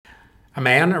A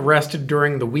man arrested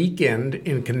during the weekend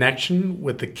in connection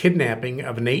with the kidnapping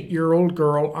of an 8-year-old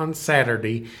girl on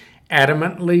Saturday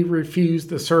adamantly refused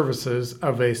the services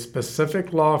of a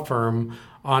specific law firm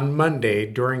on Monday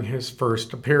during his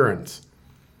first appearance.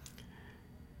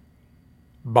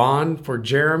 Bond for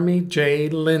Jeremy J.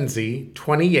 Lindsay,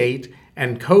 28,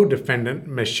 and co-defendant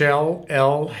Michelle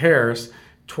L. Harris,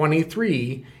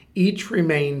 23, each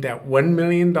remained at $1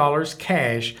 million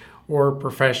cash or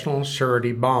professional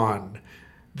surety bond.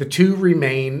 The two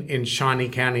remain in Shawnee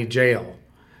County Jail.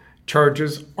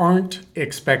 Charges aren't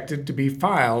expected to be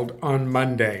filed on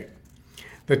Monday.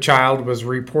 The child was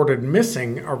reported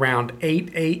missing around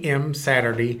 8 a.m.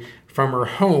 Saturday from her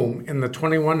home in the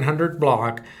 2100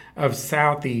 block of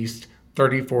Southeast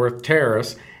 34th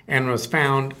Terrace and was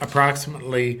found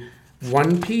approximately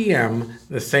 1 p.m.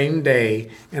 the same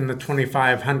day in the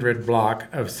 2500 block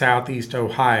of Southeast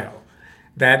Ohio.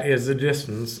 That is a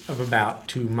distance of about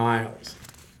 2 miles.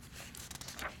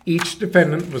 Each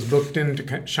defendant was booked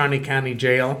into Shawnee County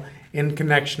Jail in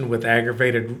connection with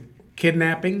aggravated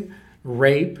kidnapping,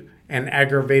 rape, and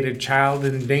aggravated child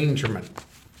endangerment.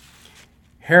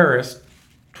 Harris,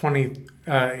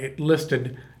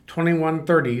 listed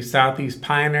 2130 Southeast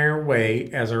Pioneer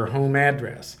Way as her home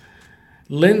address.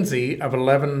 Lindsay of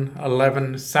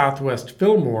 1111 Southwest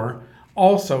Fillmore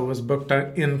also was booked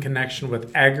in connection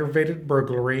with aggravated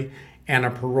burglary and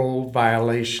a parole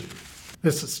violation.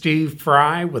 This is Steve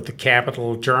Fry with the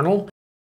Capital Journal.